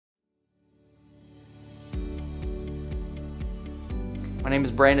name is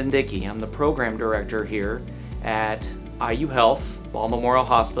Brandon Dickey. I'm the program director here at IU Health, Ball Memorial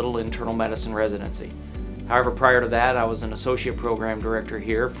Hospital Internal Medicine Residency. However, prior to that, I was an associate program director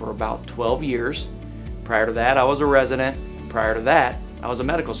here for about 12 years. Prior to that, I was a resident. Prior to that, I was a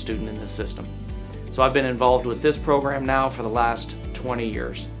medical student in this system. So I've been involved with this program now for the last 20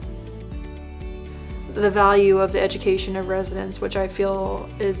 years. The value of the education of residents, which I feel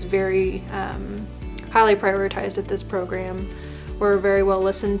is very highly prioritized at this program. We're very well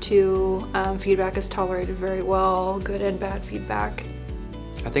listened to, feedback is tolerated very well, good and bad feedback.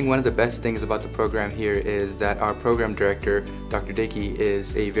 I think one of the best things about the program here is that our program director, Dr. Dickey,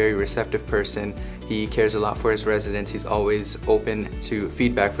 is a very receptive person. He cares a lot for his residents. He's always open to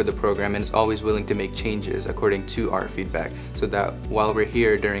feedback for the program and is always willing to make changes according to our feedback, so that while we're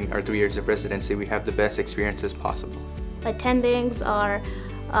here during our 3 years of residency, we have the best experiences possible. Attendings are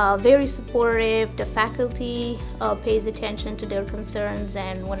very supportive. The faculty pays attention to their concerns,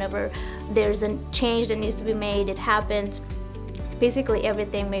 and whenever there's a change that needs to be made, it happens. Basically,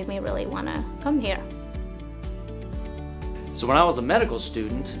 everything made me really want to come here. So when I was a medical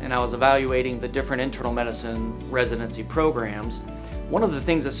student and I was evaluating the different internal medicine residency programs, one of the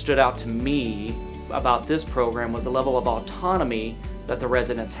things that stood out to me about this program was the level of autonomy that the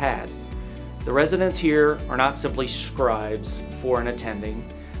residents had. The residents here are not simply scribes for an attending.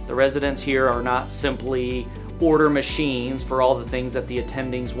 The residents here are not simply order machines for all the things that the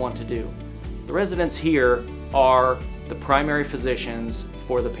attendings want to do. The residents here are the primary physicians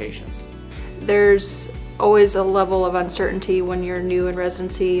for the patients. There's always a level of uncertainty when you're new in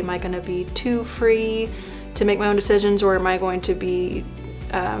residency. Am I going to be too free to make my own decisions, or am I going to be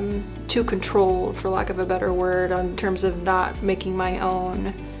too controlled, for lack of a better word, in terms of not making my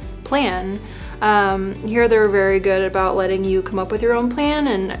own plan? Here they're very good about letting you come up with your own plan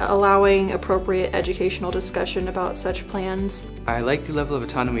and allowing appropriate educational discussion about such plans. I like the level of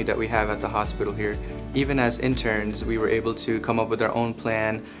autonomy that we have at the hospital here. Even as interns, we were able to come up with our own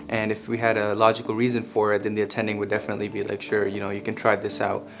plan, and if we had a logical reason for it, then the attending would definitely be like, sure, you can try this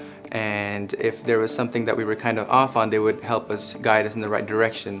out. And if there was something that we were kind of off on, they would help us, guide us in the right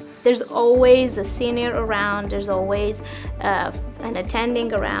direction. There's always a senior around, there's always an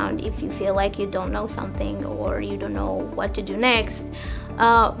attending around if you feel like you don't know something or you don't know what to do next.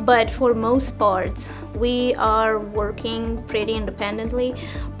 But for most parts, we are working pretty independently,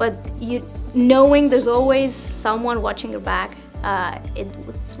 but knowing there's always someone watching your back,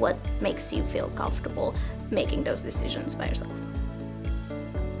 it's what makes you feel comfortable making those decisions by yourself.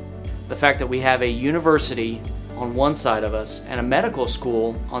 The fact that we have a university on one side of us and a medical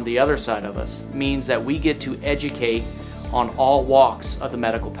school on the other side of us means that we get to educate on all walks of the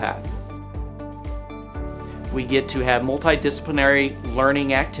medical path. We get to have multidisciplinary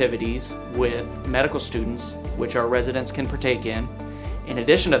learning activities with medical students, which our residents can partake in. In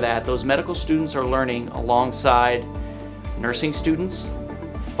addition to that, those medical students are learning alongside nursing students,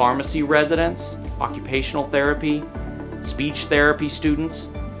 pharmacy residents, occupational therapy, speech therapy students,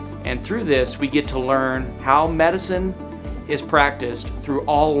 and through this we get to learn how medicine is practiced through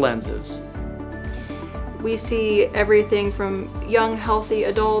all lenses. We see everything from young, healthy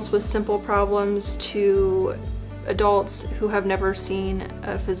adults with simple problems to adults who have never seen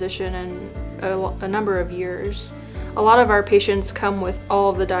a physician in a number of years. A lot of our patients come with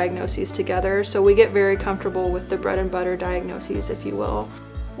all of the diagnoses together, so we get very comfortable with the bread and butter diagnoses, if you will.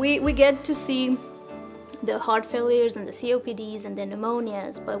 We get to see the heart failures and the COPDs and the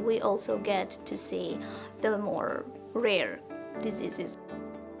pneumonias, but we also get to see the more rare diseases.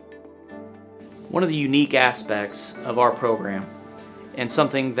 One of the unique aspects of our program, and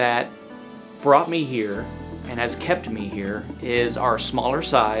something that brought me here and has kept me here, is our smaller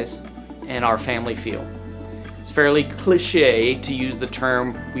size and our family feel. It's fairly cliche to use the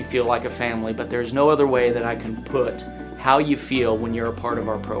term we feel like a family, but there's no other way that I can put how you feel when you're a part of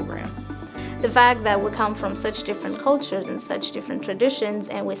our program. The fact that we come from such different cultures and such different traditions,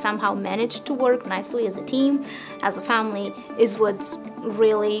 and we somehow manage to work nicely as a team, as a family, is what's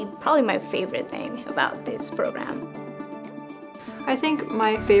really probably my favorite thing about this program. I think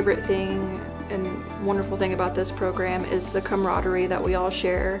my favorite thing and wonderful thing about this program is the camaraderie that we all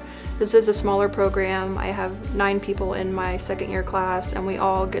share. This is a smaller program. I have 9 people in my second year class, and we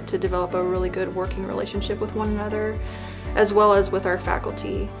all get to develop a really good working relationship with one another, as well as with our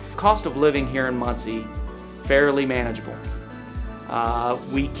faculty. Cost of living here in Muncie, fairly manageable.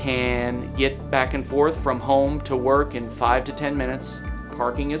 We can get back and forth from home to work in 5 to 10 minutes.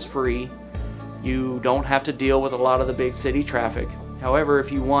 Parking is free. You don't have to deal with a lot of the big city traffic. However,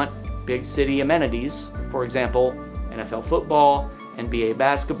 if you want big city amenities, for example, NFL football, NBA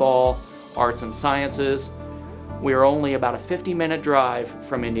basketball, arts and sciences, We are only about a 50-minute drive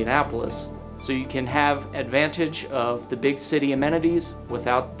from Indianapolis, so you can have advantage of the big city amenities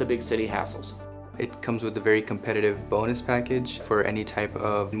without the big city hassles. It comes with a very competitive bonus package for any type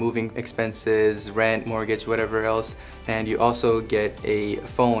of moving expenses, rent, mortgage, whatever else. And you also get a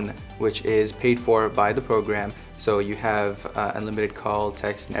phone which is paid for by the program. So you have unlimited call,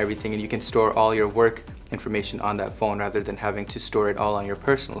 text, and everything, and you can store all your work information on that phone rather than having to store it all on your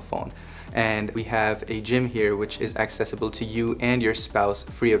personal phone. And we have a gym here which is accessible to you and your spouse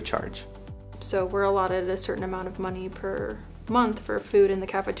free of charge. So we're allotted a certain amount of money per month for food in the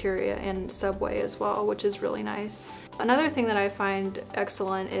cafeteria and Subway as well, which is really nice. Another thing that I find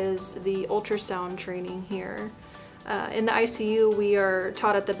excellent is the ultrasound training here. In the ICU, we are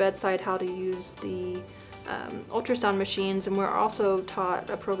taught at the bedside how to use the ultrasound machines, and we're also taught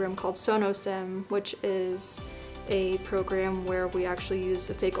a program called SonoSim, which is a program where we actually use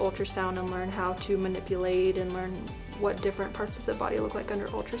a fake ultrasound and learn how to manipulate and learn what different parts of the body look like under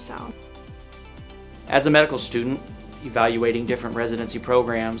ultrasound. As a medical student, evaluating different residency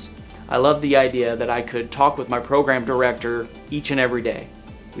programs, I love the idea that I could talk with my program director each and every day.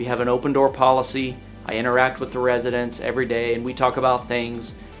 We have an open door policy. I interact with the residents every day and we talk about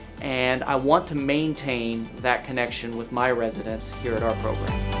things, and I want to maintain that connection with my residents here at our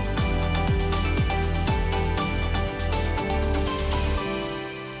program.